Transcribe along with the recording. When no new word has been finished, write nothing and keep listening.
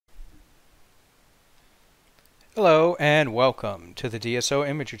Hello and welcome to the DSO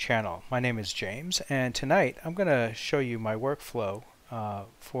Imager channel. My name is James, and tonight I'm going to show you my workflow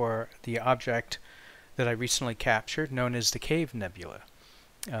for the object that I recently captured known as the Cave Nebula.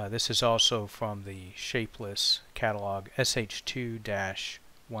 This is also from the shapeless catalog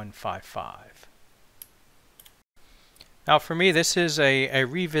SH2-155. Now for me this is a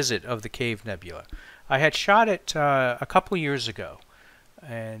revisit of the Cave Nebula. I had shot it a couple years ago,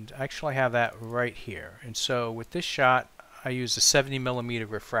 and I actually have that right here. And so with this shot I used a 70mm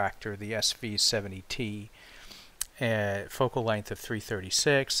refractor, the SV70T, focal length of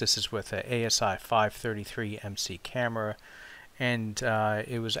 336. This is with an ASI 533 MC camera, and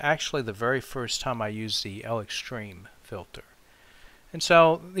it was actually the very first time I used the L3 filter. And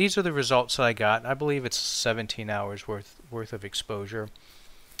so these are the results that I got. I believe it's 17 hours worth of exposure,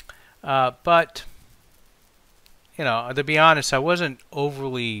 but you know, to be honest, I wasn't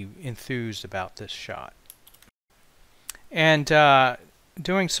overly enthused about this shot. And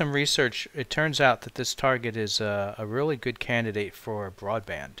doing some research, it turns out that this target is a really good candidate for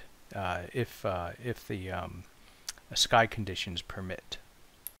broadband if the sky conditions permit.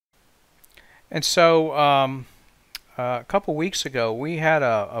 And so a couple weeks ago we had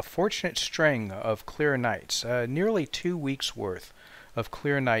a fortunate string of clear nights, nearly 2 weeks worth of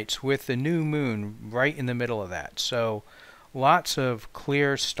clear nights with the new moon right in the middle of that. So lots of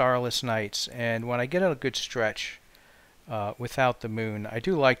clear starless nights, and when I get a good stretch without the moon, I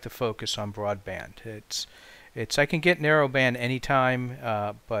do like to focus on broadband. I can get narrowband anytime,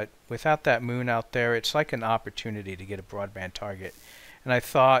 but without that moon out there, it's like an opportunity to get a broadband target. And I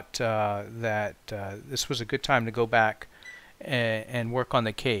thought that this was a good time to go back and work on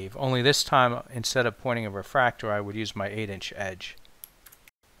the cave. Only this time, instead of pointing a refractor, I would use my 8-inch edge.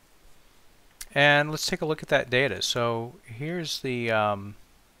 And let's take a look at that data. So here's the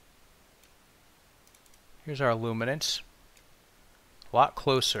here's our luminance. A lot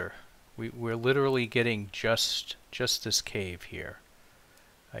closer. We're literally getting just this cave here.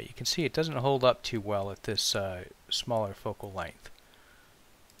 You can see it doesn't hold up too well at this smaller focal length.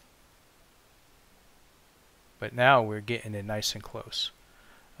 But now we're getting it nice and close.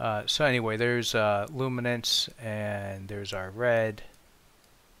 So anyway, there's luminance, and there's our red,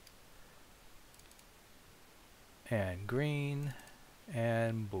 and green,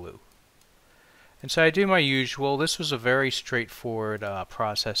 and blue. And so I do my usual. This was a very straightforward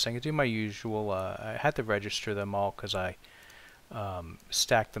processing. I do my usual. I had to register them all because I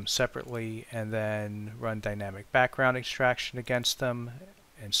stacked them separately, and then run dynamic background extraction against them.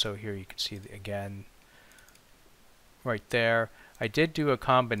 And so here you can see again right there. I did do a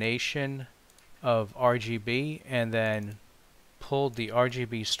combination of RGB and then pulled the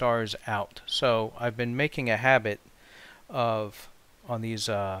RGB stars out. So I've been making a habit of on these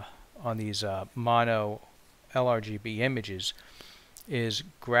mono LRGB images is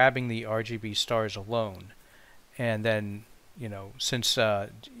grabbing the RGB stars alone, and then, you know, since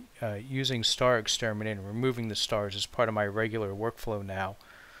using Star Exterminator and removing the stars is part of my regular workflow now,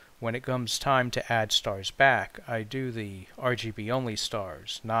 when it comes time to add stars back, I do the RGB only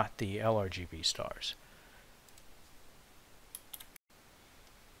stars, not the LRGB stars.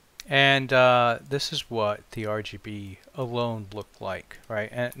 And this is what the RGB alone looked like, right?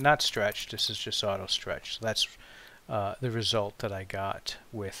 And not stretched. This is just auto stretch. So that's the result that I got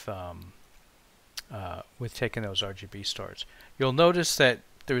with taking those RGB stars. You'll notice that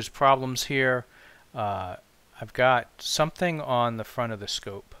there's problems here. I've got something on the front of the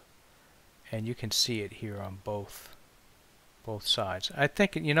scope, and you can see it here on both sides. I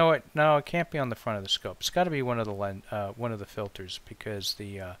think, you know what? No, it can't be on the front of the scope. It's got to be one of the filters, because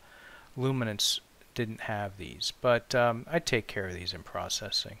the luminance didn't have these. But I take care of these in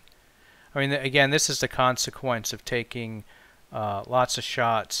processing. I mean, again, this is the consequence of taking lots of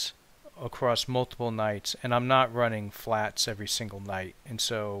shots across multiple nights, and I'm not running flats every single night. And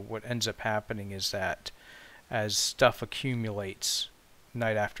so what ends up happening is that as stuff accumulates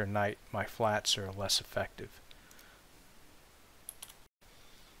night after night, my flats are less effective.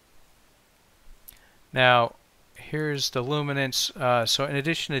 Now here's the luminance. So in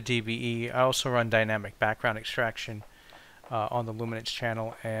addition to DBE, I also run dynamic background extraction on the luminance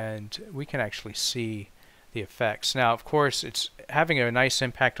channel, and we can actually see the effects. Now of course it's having a nice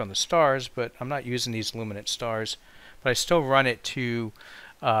impact on the stars, but I'm not using these luminance stars, but I still run it to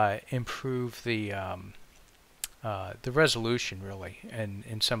improve the resolution really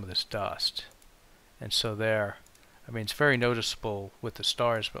in some of this dust. And so there, I mean, it's very noticeable with the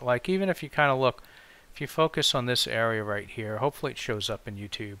stars, but like even if you kind of look, if you focus on this area right here, hopefully it shows up in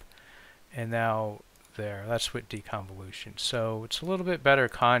YouTube, and now there, that's with deconvolution. So it's a little bit better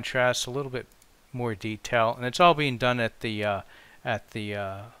contrast, a little bit more detail, and it's all being done at the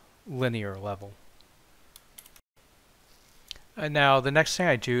linear level. And now the next thing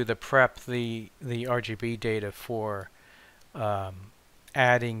I do to prep the RGB data for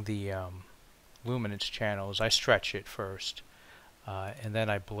adding the luminance channels, I stretch it first, and then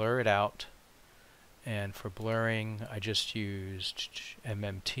I blur it out. And for blurring, I just used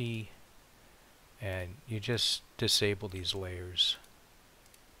MMT, and you just disable these layers.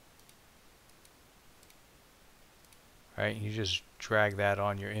 Right, you just drag that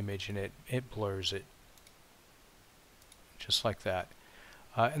on your image and it blurs it. Just like that.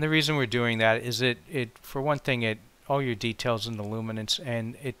 And the reason we're doing that is it for one thing, all your details in the luminance,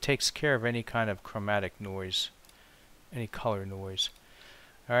 and it takes care of any kind of chromatic noise, any color noise.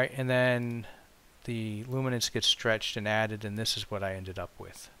 Alright, and then the luminance gets stretched and added, and this is what I ended up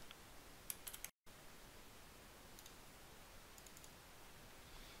with.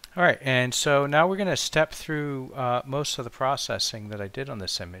 Alright, and so now we're going to step through most of the processing that I did on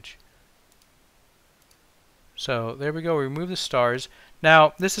this image. So there we go, we remove the stars.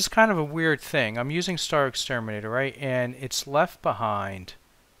 Now this is kind of a weird thing. I'm using Star Exterminator, right? And it's left behind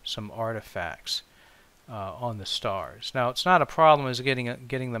some artifacts on the stars. Now it's not a problem as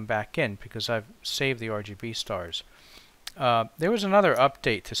getting them back in because I've saved the RGB stars. There was another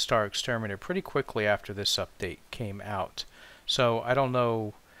update to Star Exterminator pretty quickly after this update came out. So I don't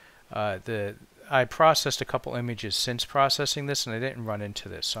know, I processed a couple images since processing this and I didn't run into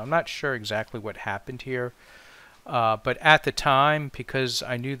this. So I'm not sure exactly what happened here. But at the time, because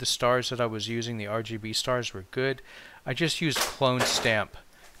I knew the stars that I was using, the RGB stars, were good, I just used clone stamp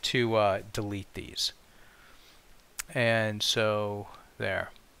to delete these. And so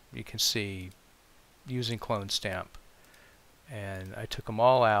there, you can see using clone stamp. And I took them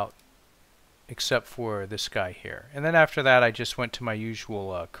all out except for this guy here. And then after that, I just went to my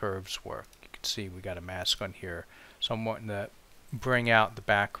usual curves work. You can see we got a mask on here. So I'm wanting to bring out the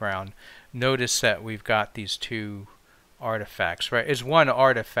background. Notice that we've got these two artifacts, right? It's one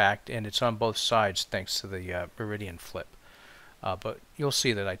artifact and it's on both sides thanks to the meridian flip. But you'll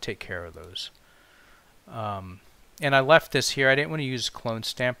see that I take care of those. And I left this here. I didn't want to use clone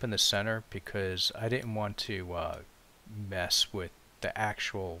stamp in the center because I didn't want to mess with the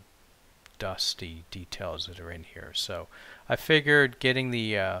actual dusty details that are in here. So I figured getting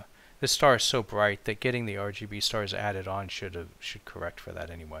the this star is so bright that getting the RGB stars added on should correct for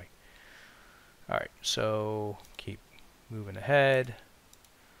that anyway. Alright, so keep moving ahead.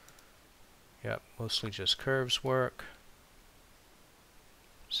 Yep, mostly just curves work.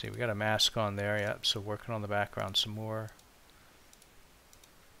 See, we got a mask on there. Yep, so working on the background some more.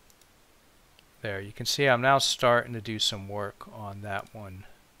 There, you can see I'm now starting to do some work on that one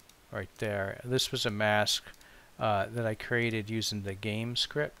right there. This was a mask that I created using the game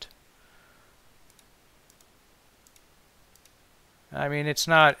script. I mean, it's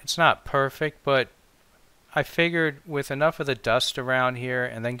not perfect, but I figured with enough of the dust around here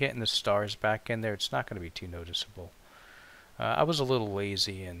and then getting the stars back in there, it's not going to be too noticeable. I was a little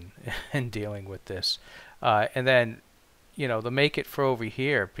lazy in dealing with this. And then, you know, to make it for over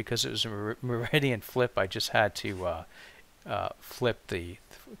here, because it was a meridian flip, I just had to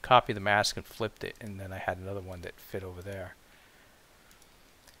copy the mask and flipped it, and then I had another one that fit over there.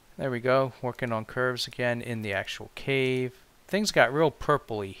 There we go, working on curves again in the actual cave. Things got real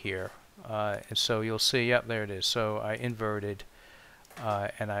purpley here, and so you'll see, yep, there it is. So I inverted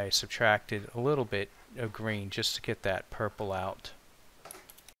and I subtracted a little bit of green just to get that purple out.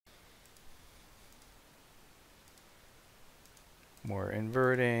 More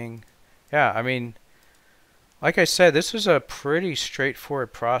inverting. Yeah, I mean, like I said, this was a pretty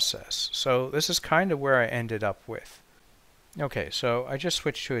straightforward process. So this is kind of where I ended up with. Okay, so I just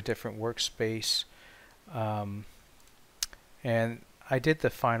switched to a different workspace. And I did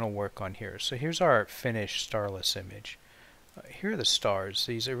the final work on here. So here's our finished starless image. Here are the stars,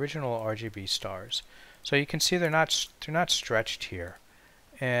 these original RGB stars. So you can see they're not stretched here.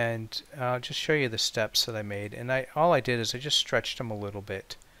 And I'll just show you the steps that I made. And all I did is I just stretched them a little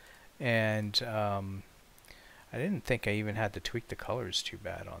bit. And I didn't think I even had to tweak the colors too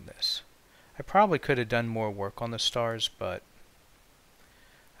bad on this. I probably could have done more work on the stars, but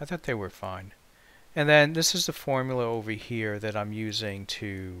I thought they were fine. And then this is the formula over here that I'm using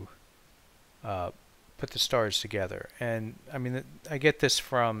to put the stars together. And I mean, I get this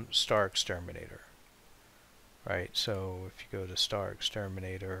from Star Exterminator, right? So if you go to Star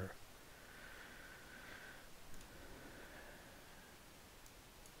Exterminator,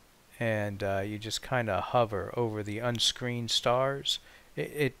 and you just kind of hover over the unscreened stars,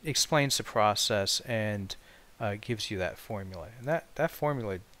 it explains the process, and gives you that formula. And that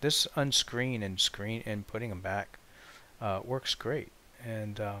formula, this unscreen and screen and putting them back, works great.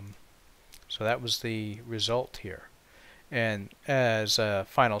 And so that was the result here. And as a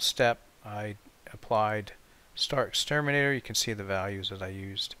final step, I applied Star Exterminator. You can see the values that I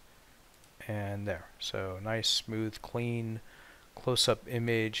used. And there. So nice, smooth, clean, close-up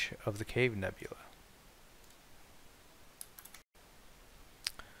image of the Cave Nebula.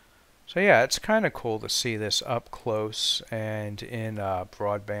 So yeah, it's kind of cool to see this up close and in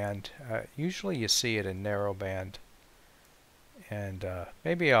broadband. Usually you see it in narrowband. And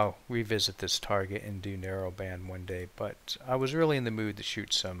maybe I'll revisit this target and do narrowband one day, but I was really in the mood to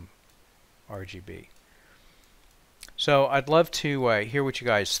shoot some RGB. So I'd love to hear what you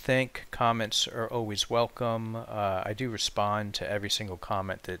guys think. Comments are always welcome. I do respond to every single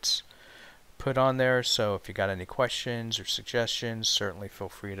comment that's put on there, so if you got any questions or suggestions, certainly feel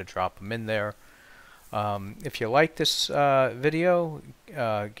free to drop them in there. If you like this video,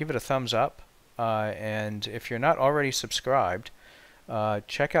 give it a thumbs up, and if you're not already subscribed,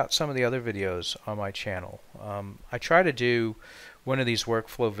 check out some of the other videos on my channel. I try to do one of these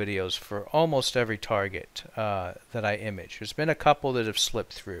workflow videos for almost every target that I image. There's been a couple that have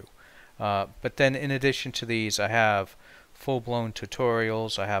slipped through, but then in addition to these, I have full-blown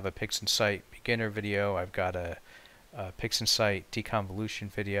tutorials. I have a pixinsight beginner video. I've got a pixinsight deconvolution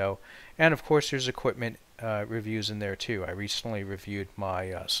video, and of course there's equipment reviews in there too. I recently reviewed my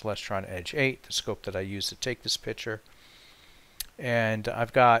Celestron Edge 8, the scope that I used to take this picture, and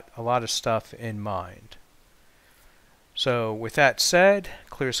I've got a lot of stuff in mind. So with that said,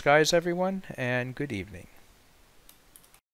 clear skies everyone, and good evening.